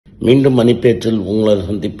மீண்டும் மணி பேச்சில் உங்களை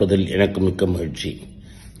சந்திப்பதில் எனக்கு மிக்க மகிழ்ச்சி.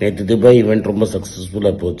 நேற்று துபாய் ஈவெண்ட் ரொம்ப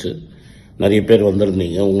சக்ஸஸ்ஃபுல்லாக போச்சு. நிறைய பேர்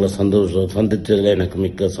வந்திருந்தீங்க. உங்களை சந்தித்ததில் எனக்கு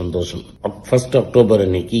மிக்க சந்தோஷம். 1 அக்டோபர்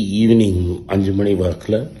அன்னைக்கு ஈவினிங் 5 மணி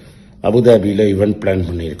வாக்கில் அபுதாபியில் ஈவெண்ட் பிளான்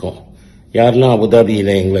பண்ணியிருக்கோம். யாரெல்லாம்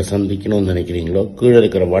அபுதாபியில் எங்களை சந்திக்கணும்னு நினைக்கிறீங்களோ கீழே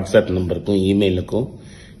இருக்கிற வாட்ஸ்அப் நம்பருக்கும் இமெயிலுக்கும்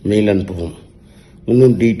மெயில் அனுப்புவோம்.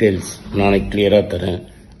 இன்னும் டீட்டெயில்ஸ் நாளைக்கு கிளியராக தரேன்.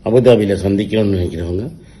 அபுதாபியில் சந்திக்கணும்னு நினைக்கிறவங்க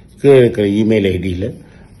கீழே இருக்கிற இமெயில் ஐடியில்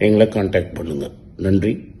எங்களை கான்டாக்ட் பண்ணுங்க.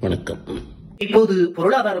 நன்றி, வணக்கம். இப்போது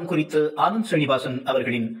பொருளாதாரம் குறித்து ஆனந்த் ஸ்ரீனிவாசன்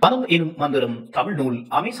அவர்களின் பணம் எனும் மந்திரம் தமிழ் நூல்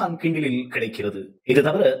அமேசான் கிண்டிலில் கிடைக்கிறது. இது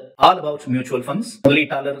தவிர ஆல் அபவுட் மியூச்சுவல் ஃபண்ட்ஸ்,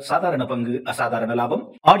 முதலீட்டாளர் சாதாரண பங்கு அசாதாரண லாபம்,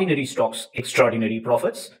 ordinary stocks extraordinary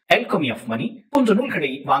profits, alchemy of money போன்ற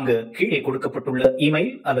நூல்களை வாங்க கீழே கொடுக்கப்பட்டுள்ள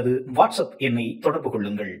இமெயில் அல்லது வாட்ஸ்அப் எண்ணை தொடர்பு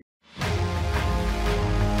கொள்ளுங்கள்.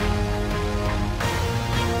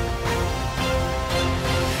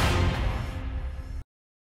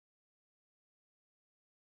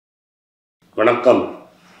 வணக்கம்.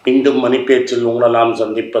 மீண்டும் மணி பேச்சில் உங்களெல்லாம்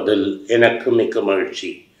சந்திப்பதில் எனக்கு மிக்க மகிழ்ச்சி.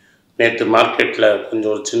 நேற்று மார்க்கெட்டில்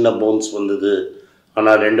கொஞ்சம் ஒரு சின்ன பவுன்ஸ் வந்தது.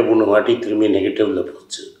 ஆனால் 2-3 வாட்டி திரும்பி நெகட்டிவில்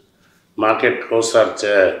போச்சு. மார்க்கெட் க்ளோஸ் ஆச்ச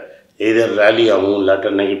எதர் ரேலி ஆகும்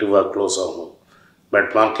இல்லாட்ட நெகட்டிவாக க்ளோஸ் ஆகும்.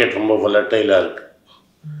 பட் மார்க்கெட் ரொம்ப வொலட்டைலாக இருக்குது.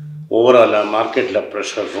 ஓவராலாக மார்க்கெட்டில்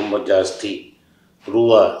ப்ரெஷர் ரொம்ப ஜாஸ்தி.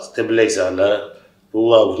 ரூபா ஸ்டெபிலைஸ் ஆகல,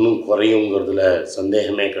 ரூபா இன்னும் குறையுங்கிறதுல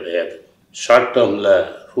சந்தேகமே கிடையாது. ஷார்ட் டேர்மில்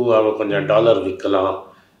ரூபாவை கொஞ்சம் டாலர் விற்கலாம்.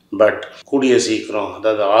 பட் கூடிய சீக்கிரம்,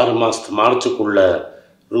 அதாவது 6 மாதத்து மார்ச்சுக்குள்ளே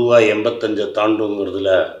ரூபா 85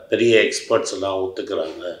 தாண்டுங்கிறதுல பெரிய எக்ஸ்பர்ட்ஸ் எல்லாம்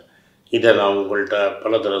ஒத்துக்கிறாங்க. இதை நான் உங்கள்கிட்ட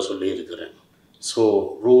பல தடவை சொல்லியிருக்கிறேன். ஸோ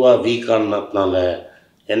ரூபா வீக்கானதுனால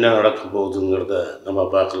என்ன நடக்க போகுதுங்கிறத நம்ம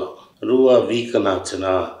பார்க்கலாம். ரூபா வீக்கன்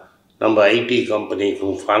ஆச்சுன்னா நம்ம ஐடி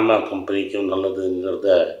கம்பெனிக்கும் ஃபார்மா கம்பெனிக்கும் நல்லதுங்கிறத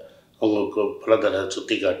உங்களுக்கு பல தடவை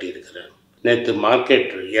சுட்டி காட்டியிருக்கிறேன். நேற்று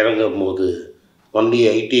மார்க்கெட் இறங்கும் போது ஒன்லி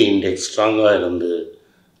ஐடி இண்டெக்ஸ் ஸ்ட்ராங்காக இருந்து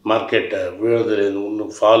மார்க்கெட்டை விழுதுலேருந்து இன்னும்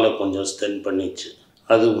ஃபாலை கொஞ்சம் ஸ்டென் பண்ணிச்சு.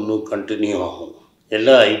 அது இன்னும் கண்டினியூ ஆகும்.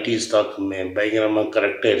 எல்லா ஐடி ஸ்டாக்குமே பயங்கரமாக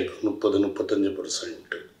கரெக்டாக இருக்குது,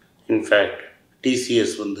 30-35%. இன்ஃபேக்ட்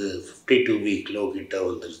டிசிஎஸ் 52 வீக் லோ கிட்ட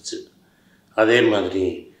வந்துருச்சு. அதே மாதிரி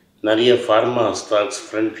நிறைய ஃபார்மா ஸ்டாக்ஸ்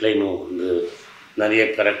ஃப்ரண்ட் லைனும் நிறைய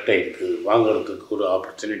கரெக்டாக இருக்குது. வாங்கிறதுக்கு ஒரு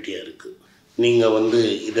ஆப்பர்ச்சுனிட்டியாக இருக்குது. நீங்கள்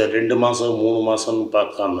இதை 2 மாதம் 3 மாதம்னு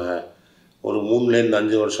பார்க்காம ஒரு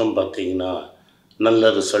 3-5 வருஷம் பார்த்தீங்கன்னா நல்ல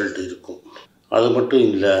ரிசல்ட் இருக்கும். அது மட்டும்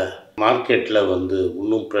இல்லை, மார்க்கெட்டில்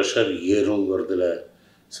இன்னும் ப்ரெஷர் ஏறுங்கிறதுல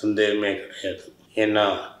சந்தேகமே கிடையாது. ஏன்னா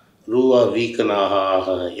ரூபா வீக்கன் ஆக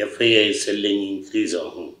ஆக எஃப்ஐஐ செல்லிங் இன்க்ரீஸ்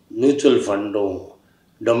ஆகும். மியூச்சுவல் ஃபண்டும்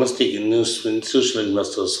டொமஸ்டிக் இன்ஸ்டியூஷனல்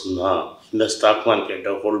இன்வெஸ்டர்ஸும் தான் இந்த ஸ்டாக்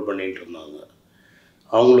மார்க்கெட்டை ஹோல்ட் பண்ணிகிட்டு இருந்தாங்க.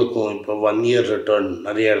 அவங்களுக்கும் இப்போ 1 இயர் ரிட்டர்ன்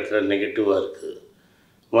நிறைய இடத்துல நெகட்டிவாக இருக்குது.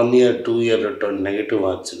 1 இயர் 2 இயர் ரிட்டர்ன் நெகட்டிவ்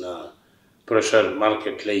ஆச்சுன்னா ப்ரெஷர்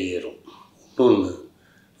மார்க்கெட்டில் ஏறும். இன்னொன்று,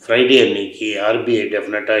 ஃப்ரைடே அன்னைக்கு ஆர்பிஐ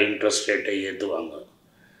டெஃபினட்டாக இன்ட்ரெஸ்ட் ரேட்டை ஏற்றுவாங்க.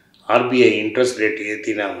 ஆர்பிஐ இன்ட்ரெஸ்ட் ரேட்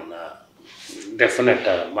ஏற்றினாங்கன்னா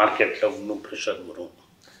டெஃபினட்டாக மார்க்கெட்டில் இன்னும் ப்ரெஷர் வரும்.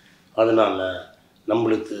 அதனால்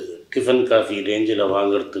நம்மளுக்கு டிஃபன் காஃபி ரேஞ்சில்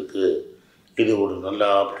வாங்கிறதுக்கு இது ஒரு நல்ல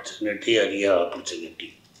ஆப்பர்ச்சுனிட்டி, அரிய ஆப்பர்ச்சுனிட்டி.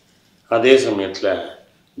 அதே சமயத்தில்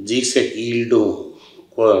ஜிசெக் ஈல்டும்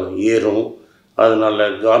ஏறும். அதனால்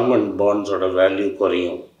கவர்மெண்ட் பாண்ட்ஸோட வேல்யூ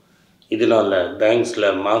குறையும். இதனால் பேங்க்ஸில்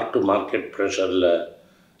மார்க் டு மார்க்கெட் ப்ரெஷரில்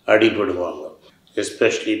அடிபடுவாங்க,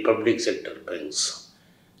 எஸ்பெஷலி பப்ளிக் செக்டர் பேங்க்ஸ்.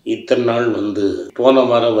 இத்தனை நாள் போன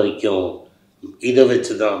வாரம் வரைக்கும் இதை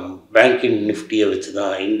வச்சு தான், பேங்கிங் நிஃப்டியை வச்சு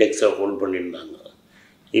தான் இண்டெக்ஸை ஹோல்ட் பண்ணியிருந்தாங்க.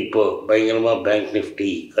 இப்போது பயங்கரமாக பேங்க்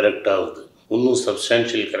நிஃப்டி கரெக்ட் ஆகுது. இன்னும்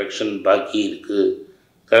சப்ஸ்டான்ஷியல் கரெக்ஷன் பாக்கி இருக்குது.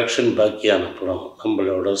 கரெக்ஷன் பாக்கியான அப்புறம்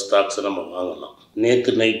நம்மளோட ஸ்டாக்ஸை நம்ம வாங்கலாம்.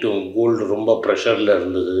 நேற்று நைட்டும் கோல்டு ரொம்ப ப்ரெஷரில்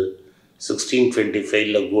இருந்தது.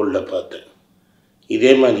 1625 கோல்டை பார்த்தேன்.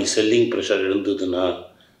 இதே மாதிரி செல்லிங் ப்ரெஷர் இருந்ததுன்னா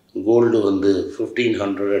கோல்டு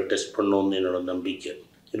 1500 டெஸ்ட் பண்ணணும்னு என்னோடய நம்பிக்கை.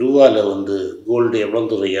 ரூபாவில் கோல்டு எவ்வளோ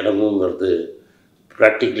தூரம் இறங்குங்கிறது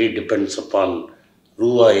ப்ராக்டிகலி டிபெண்ட்ஸ் அப்பான்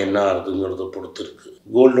ரூபா என்ன ஆகுதுங்கிறத பொறுத்து இருக்குது.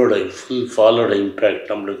 கோல்டோட ஃபுல் ஃபாலோட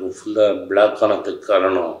இம்பேக்ட் நம்மளுக்கு ஃபுல்லாக பிளாக் ஆனதுக்கு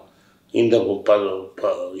காரணம் இந்த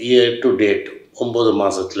இயர் டு டேட் 9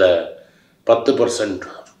 மாதத்தில் 10%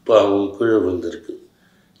 கீழே விழுந்திருக்கு.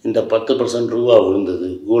 இந்த 10% ரூபா விழுந்தது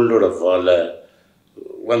கோல்டோட ஃபாலை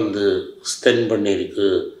ஸ்டென் பண்ணியிருக்கு.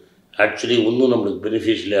 ஆக்சுவலி இன்னும் நம்மளுக்கு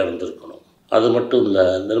பெனிஃபிஷியலாக இருந்திருக்கணும். அது மட்டும் இல்லை,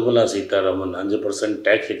 நிர்மலா சீதாராமன் 5%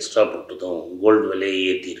 டேக்ஸ் எக்ஸ்ட்ரா போட்டதும் கோல்டு விலையை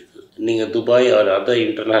ஏற்றிருக்கு. நீங்கள் துபாய் ஆர் அதர்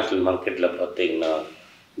இன்டர்நேஷ்னல் மார்க்கெட்டில் பார்த்தீங்கன்னா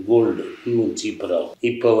கோல்டு இன்னும் சீப்பராகும்.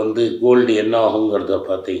 இப்போ கோல்டு என்ன ஆகுங்கிறத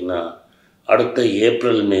பார்த்தீங்கன்னா அடுத்த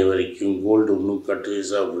ஏப்ரல் மே வரைக்கும் கோல்டு இன்னும்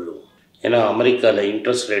கண்டினியூஸாக விழும். ஏன்னா அமெரிக்காவில்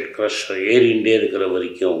இன்ட்ரெஸ்ட் ரேட் க்ரஷ் ஏறிண்டே இருக்கிற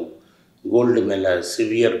வரைக்கும் கோல்டு மேலே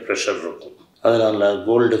சிவியர் ப்ரெஷர் இருக்கும். அதனால்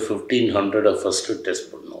கோல்டு 1500 ஃபஸ்ட்டு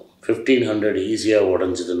டெஸ்ட் பண்ணோம். 1500 ஈஸியாக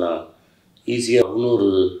உடஞ்சிதுன்னா ஈஸியாக இன்னொரு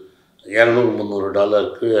 $200-300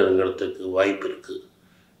 கீழே இறங்கிறதுக்கு வாய்ப்பு இருக்குது.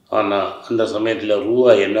 ஆனால் அந்த சமயத்தில்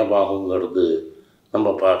ரூபா என்னவாகுங்கிறது நம்ம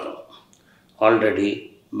பார்க்கணும். Already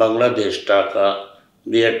Bangladesh Dhaka,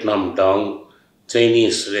 Vietnam Tang,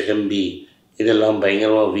 Chinese ரெஹம்பி இதெல்லாம்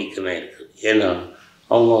பயங்கரமாக வீக்கனாக இருக்குது. ஏன்னா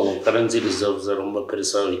அவங்க கரன்சி ரிசர்வ்ஸை ரொம்ப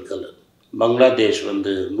பெருசாக விற்கலை. பங்களாதேஷ்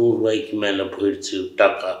வந்து $100 மேலே போயிடுச்சு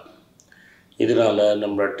டாக்கா. இதனால்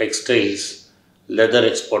நம்ம டெக்ஸ்டைல்ஸ், லெதர்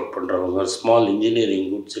எக்ஸ்போர்ட் பண்ணுறவங்க, ஸ்மால் இன்ஜினியரிங்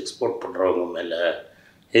குட்ஸ் எக்ஸ்போர்ட் பண்ணுறவங்க மேலே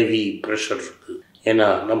ஹெவி ப்ரெஷர் இருக்குது. ஏன்னா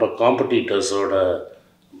நம்ம காம்படிட்டர்ஸோட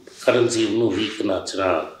கரன்சி இன்னும்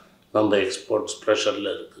வீக்கனாச்சுன்னா நம்ம எக்ஸ்போர்ட்ஸ் ப்ரெஷரில்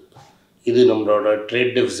இருக்குது. இது நம்மளோட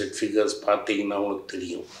ட்ரேட் டெஃபிசிட் ஃபிகர்ஸ் பார்த்திங்கன்னா உங்களுக்கு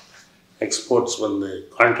தெரியும். எக்ஸ்போர்ட்ஸ் வந்து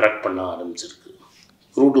கான்ட்ராக்ட் பண்ண ஆரம்பிச்சிருக்கு.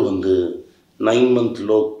 க்ரூடு வந்து 9 மந்த்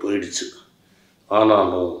லோ போயிடுச்சு.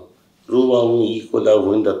 ஆனாலும் ரூபாவும் ஈக்குவலாக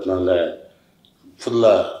விழுந்ததுனால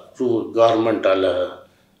ஃபுல்லாக கவர்மெண்ட்டால்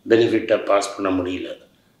பெனிஃபிட்டை பாஸ் பண்ண முடியல.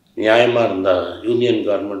 நியாயமாக இருந்தால் யூனியன்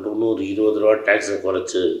கவர்மெண்ட் இன்னும் ஒரு $20 டேக்ஸை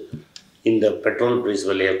குறைச்சி இந்த பெட்ரோல் ப்ரைஸ்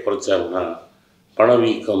விலையை குறைச்சாங்கன்னா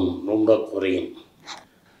பணவீக்கம் ரொம்ப குறையும்.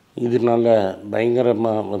 இதனால்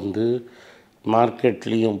பயங்கரமாக வந்து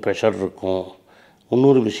மார்க்கெட்லேயும் ப்ரெஷர் இருக்கும்.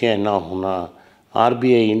 இன்னொரு விஷயம் என்ன ஆகும்னா,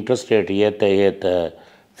 ஆர்பிஐ இன்ட்ரெஸ்ட் ரேட் ஏற்ற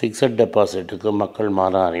ஃபிக்ஸட் டெபாசிட்டுக்கு மக்கள்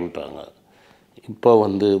மாற ஆரம்பிப்பாங்க. இப்போ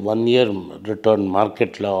வந்து 1 இயர் ரிட்டர்ன்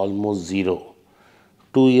மார்க்கெட்டில் ஆல்மோஸ்ட் 0,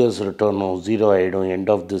 2 இயர்ஸ் ரிட்டர்னும் 0 ஆகிடும்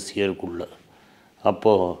எண்ட் ஆஃப் திஸ் இயர்க்குள்ளே.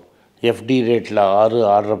 அப்போது எஃப்டி ரேட்டில்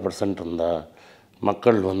 6-6.5% இருந்தால்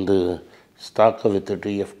மக்கள் வந்து ஸ்டாக்கை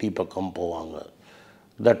விற்றுட்டு எஃப்டி பக்கம் போவாங்க.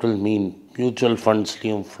 That will mean mutual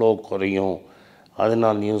ஃபண்ட்ஸ்லேயும் flow குறையும்.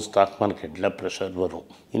 அதனாலேயும் ஸ்டாக் மார்க்கெட்டில் ப்ரெஷர் வரும்.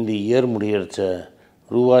 இந்த இயர் முடியறச்ச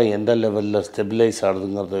ரூபா எந்த லெவலில் ஸ்டெபிலைஸ்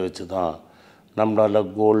ஆகுதுங்கிறத வச்சு தான் நம்மளால்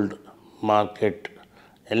கோல்டு மார்க்கெட்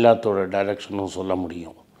எல்லாத்தோட டைரெக்ஷனும் சொல்ல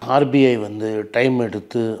முடியும். ஆர்பிஐ வந்து டைம்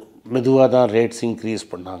எடுத்து மெதுவாக தான் ரேட்ஸ் இன்க்ரீஸ்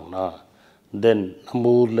பண்ணாங்கன்னா தென்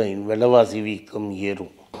நம்ம ஊரில் விலைவாசி வீக்கம்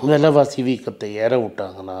ஏறும். விலைவாசி வீக்கத்தை ஏற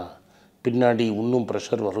விட்டாங்கன்னா பின்னாடி இன்னும்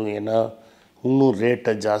ப்ரெஷர் வரும். ஏன்னா இன்னும்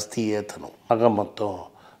ரேட்டை ஜாஸ்தி ஏற்றணும். ஆக மொத்தம்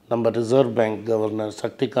நம்ம reserve bank governor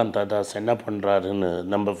Shaktikanta Das என்ன பண்ணுறாருன்னு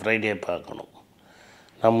நம்ம ஃப்ரைடே பார்க்கணும்.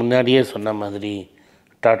 நான் முன்னாடியே சொன்ன மாதிரி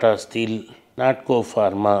Tata steel, Natco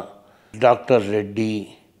pharma, doctor Reddy,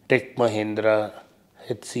 tech Mahindra,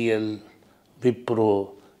 HCL, Wipro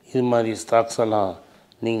இது மாதிரி ஸ்டாக்ஸ் எல்லாம்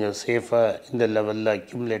நீங்கள் சேஃபாக இந்த லெவலில்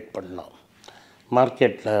அக்யூமுலேட் பண்ணலாம்.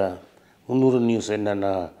 மார்க்கெட்டில் இன்னொரு நியூஸ்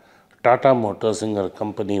என்னென்னா, டாடா மோட்டார்ஸுங்கிற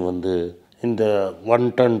கம்பெனி வந்து இந்த 1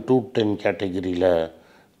 டன் 2 டன் கேட்டகரியில்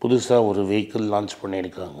புதுசாக ஒரு வெஹிக்கிள் லான்ச்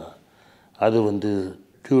பண்ணியிருக்காங்க. அது வந்து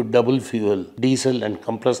double fuel diesel and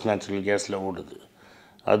compress natural கேஸில் ஓடுது.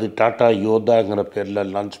 அது டாட்டா யோதாங்கிற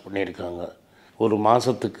பேரில் லான்ச் பண்ணியிருக்காங்க. ஒரு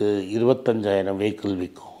மாதத்துக்கு 25,000 வெஹிக்கிள்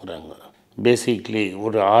விற்குங்கிறாங்க. பேசிக்லி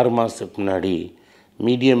ஒரு 6 மாதத்துக்கு முன்னாடி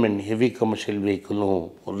மீடியம் அண்ட் ஹெவி கமர்ஷியல் வெஹிக்கிளும்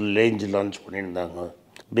ஒரு ரேஞ்ச் லான்ச் பண்ணியிருந்தாங்க.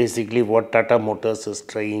 Basically what tata Motors is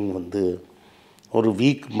drying வந்து ஒரு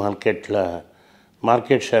வீக் மார்க்கெட்டில்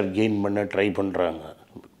மார்க்கெட் ஷேர் கெயின் பண்ண ட்ரை பண்ணுறாங்க.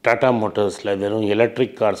 டாட்டா மோட்டார்ஸில் வெறும்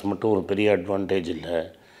எலக்ட்ரிக் கார்ஸ் மட்டும் ஒரு பெரிய அட்வான்டேஜ் இல்லை.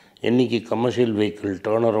 என்றைக்கு கமர்ஷியல் வெஹிக்கிள்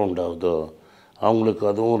டேர்ன் அரவுண்ட் ஆகுதோ அவங்களுக்கு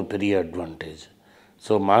அதுவும் ஒரு பெரிய அட்வான்டேஜ்.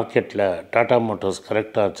 ஸோ மார்க்கெட்டில் டாட்டா மோட்டார்ஸ்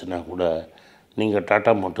கரெக்டாக ஆச்சுன்னா கூட நீங்கள்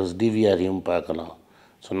டாட்டா மோட்டார்ஸ் டிவிஆரையும் பார்க்கலாம்.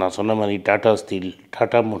 ஸோ நான் சொன்ன மாதிரி Tata steel,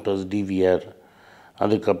 tata Motors DVR,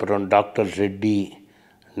 அதுக்கப்புறம் doctor Reddy,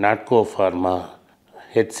 Natco pharma,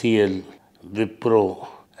 HCL, Wipro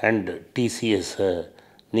and டிசிஎஸ்ஸை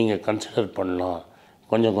நீங்கள் கன்சிடர் பண்ணலாம்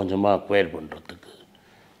கொஞ்சம் கொஞ்சமாக அக்வயர் பண்ணுறதுக்கு.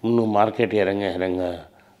 இன்னும் மார்க்கெட் இறங்க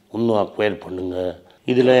இன்னும் அக்வயர் பண்ணுங்கள்.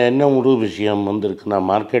 இதில் என்ன ஒரு விஷயம் வந்திருக்குன்னா,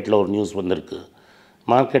 மார்க்கெட்டில் ஒரு நியூஸ் வந்திருக்கு.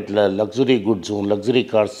 மார்க்கெட்டில் லக்ஸுரி குட்ஸும் லக்ஸுரி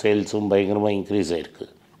கார் சேல்ஸும் பயங்கரமாக இன்க்ரீஸ் ஆகிருக்கு.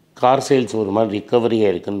 கார் சேல்ஸ் ஒரு மாதிரி ரிக்கவரி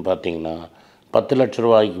ஆகிருக்குன்னு பார்த்தீங்கன்னா 10 லட்ச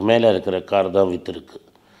ரூபாய்க்கு மேலே இருக்கிற கார் தான் விற்றுருக்கு.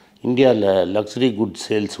 இந்தியாவில் லக்ஸுரி குட்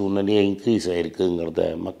சேல்ஸும் நிறைய இன்க்ரீஸ் ஆகிருக்குங்கிறத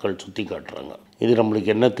மக்கள் சுற்றி காட்டுறாங்க. இது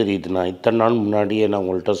நம்மளுக்கு என்ன தெரியுதுன்னா, இத்தனை நாள் முன்னாடியே நான்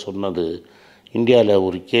உங்கள்கிட்ட சொன்னது இந்தியாவில்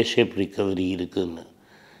ஒரு ஷேப் ரிக்கவரி இருக்குதுன்னு.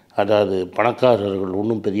 அதாவது பணக்காரர்கள்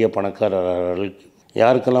இன்னும் பெரிய பணக்காரர்கள்,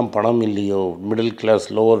 யாருக்கெல்லாம் பணம் இல்லையோ, middle class,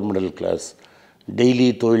 lower middle class, daily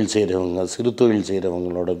தொழில் செய்கிறவங்க, சிறு தொழில்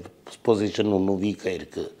செய்கிறவங்களோட பொசிஷன் இன்னும் வீக்காக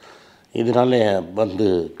இருக்குது. இதனால் வந்து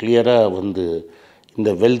கிளியராக வந்து இந்த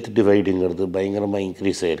வெல்த் டிவைடுங்கிறது பயங்கரமாக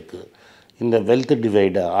இன்க்ரீஸ் ஆகிருக்கு. இந்த வெல்த்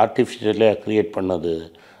டிவைடை ஆர்டிஃபிஷியலாக க்ரியேட் பண்ணது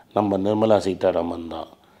நம்ம நிர்மலா சீதாராமன் தான்.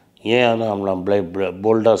 ஏன் ஆனால் அவங்கள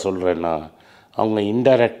போல்டாக சொல்கிறேன்னா, அவங்க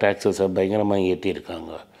இன்டைரக்ட் டேக்ஸஸை பயங்கரமாக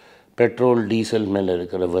ஏற்றியிருக்காங்க. பெட்ரோல் டீசல் மேலே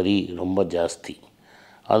இருக்கிற வரி ரொம்ப ஜாஸ்தி.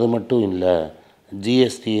 அது மட்டும் இல்லை,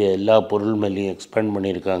 ஜிஎஸ்டியை எல்லா பொருள் மேலேயும் எக்ஸ்பேண்ட்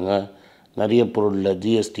பண்ணியிருக்காங்க. நிறைய பொருளில்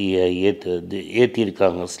ஜிஎஸ்டியை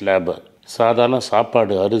ஏற்றிருக்காங்க ஸ்லாபை. சாதாரண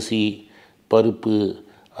சாப்பாடு, அரிசி, பருப்பு,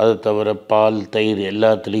 அதை தவிர பால், தயிர்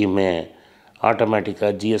எல்லாத்துலேயுமே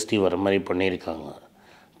ஆட்டோமேட்டிக்காக ஜிஎஸ்டி வர மாதிரி பண்ணியிருக்காங்க.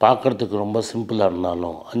 பார்க்குறதுக்கு ரொம்ப சிம்பிளாக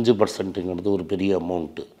இருந்தாலும் 5%ங்கிறது ஒரு பெரிய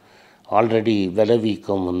அமௌண்ட்டு. ஆல்ரெடி விலை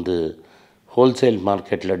வீக்கம் ஹோல்சேல்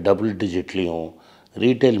மார்க்கெட்டில் டபுள் டிஜிட்லேயும்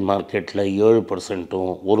ரீட்டைல் மார்க்கெட்டில் 7%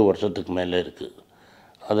 ஒரு வருஷத்துக்கு மேலே இருக்குது.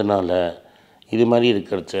 அதனால் இது மாதிரி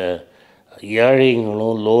இருக்கிறச்ச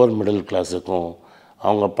ஏழைங்களும் லோவர் மிடில் கிளாஸுக்கும்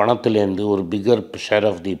அவங்க பணத்துலேருந்து ஒரு figure share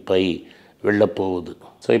of the by வெளில போகுது.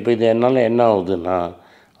 ஸோ இப்போ இது என்னால் என்ன ஆகுதுன்னா,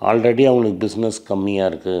 ஆல்ரெடி அவங்களுக்கு பிஸ்னஸ் கம்மியாக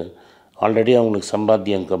இருக்குது, ஆல்ரெடி அவங்களுக்கு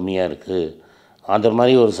சம்பாத்தியம் கம்மியாக இருக்குது. அந்த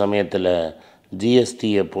மாதிரி ஒரு சமயத்தில்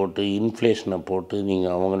ஜிஎஸ்டியை போட்டு இன்ஃப்ளேஷனை போட்டு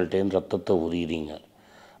நீங்கள் அவங்கள்ட்டேருந்து ரத்தத்தை உரிகிறீங்க.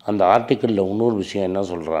 அந்த ஆர்டிக்கிளில் இன்னொரு விஷயம் என்ன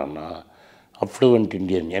சொல்கிறாங்கன்னா, அஃப்ளூவெண்ட்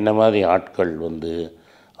இண்டியன் என்ன மாதிரி ஆட்கள்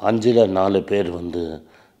 5ல் 4 பேர்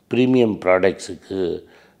ப்ரீமியம் ப்ராடக்ட்ஸுக்கு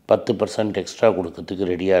 10% எக்ஸ்ட்ரா கொடுக்கறதுக்கு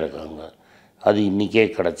ரெடியாக இருக்காங்க. அது இன்றைக்கே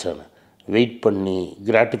கிடச்சாங்க. வெயிட் பண்ணி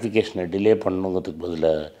கிராட்டிஃபிகேஷனை டிலே பண்ணுங்கிறதுக்கு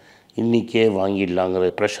பதிலாக இன்றைக்கே வாங்கிடலாங்கிற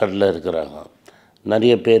ப்ரெஷரில் இருக்கிறாங்க.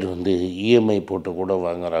 நிறைய பேர் இஎம்ஐ போட்டு கூட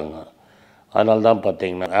வாங்குகிறாங்க. அதனால தான்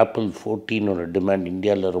பார்த்தீங்கன்னா ஆப்பிள் 14 டிமாண்ட்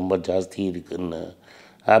இந்தியாவில் ரொம்ப ஜாஸ்தி இருக்குதுன்னு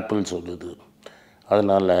ஆப்பிள் சொல்லுது.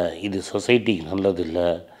 அதனால் இது சொசைட்டிக்கு நல்லதில்லை.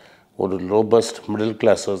 ஒரு ரோபஸ்ட் மிடில்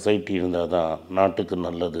கிளாஸ் சொசைட்டி இருந்தால் தான் நாட்டுக்கு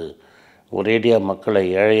நல்லது. ஒரேடியாக மக்களை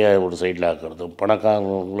ஏழையாக ஒரு சைடில் ஆக்கிறது,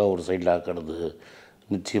 பணக்காரங்கள ஒரு சைடில் ஆக்கிறது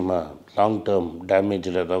நிச்சயமாக லாங் டேர்ம்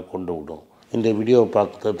டேமேஜில் தான் கொண்டு விடும். இந்த வீடியோவை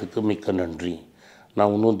பார்க்குறதுக்கு மிக்க நன்றி.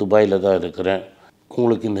 நான் இன்னும் துபாயில் தான் இருக்கிறேன்.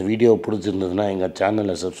 உங்களுக்கு இந்த வீடியோ பிடிச்சிருந்ததுன்னா எங்கள்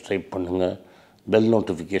சேனலை சப்ஸ்கிரைப் பண்ணுங்கள், பெல்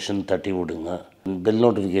நோட்டிஃபிகேஷன் தட்டி விடுங்க. பெல்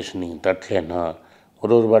நோட்டிஃபிகேஷன் நீங்கள் தட்டலைன்னா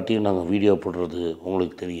ஒரு வாட்டியும் நாங்கள் வீடியோ போடுறது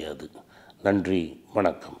உங்களுக்கு தெரியாது. நன்றி,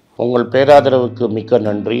 வணக்கம். உங்கள் பேராதரவுக்கு மிக்க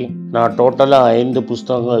நன்றி. நான் டோட்டலாக 5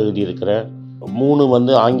 புஸ்தகங்கள் எழுதியிருக்கிறேன்.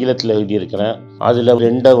 3 ஆங்கிலத்தில் எழுதியிருக்கிறேன். அதில்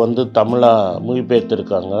 2 தமிழாக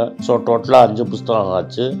மொழிபெயர்த்துருக்காங்க. ஸோ டோட்டலாக 5 புஸ்தகம்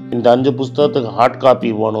ஆச்சு. இந்த 5 புஸ்தகத்துக்கு ஹார்ட்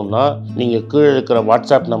காப்பி வேணும்னா நீங்கள் கீழே இருக்கிற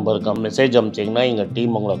வாட்ஸ்அப் நம்பருக்கு மெசேஜ் அனுப்பிச்சிங்கன்னா எங்கள்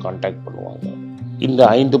டீம் உங்களை கான்டாக்ட் பண்ணுவாங்க. இந்த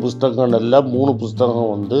 5 புஸ்தகங்களில் 3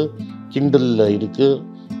 புஸ்தகம் கிண்டலில் இருக்குது.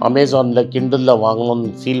 அமேசானில் கிண்டலில் வாங்கணும்னு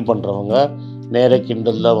ஃபீல் பண்ணுறவங்க நேராக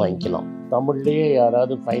கிண்டலில் வாங்கிக்கலாம். தமிழ்லேயே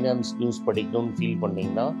யாராவது ஃபைனான்ஸ் நியூஸ் படிக்கணும்னு ஃபீல்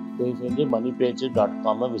பண்ணிங்கன்னா தயவுசெஞ்சு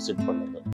moneypechu.com விசிட் பண்ணுங்கள்.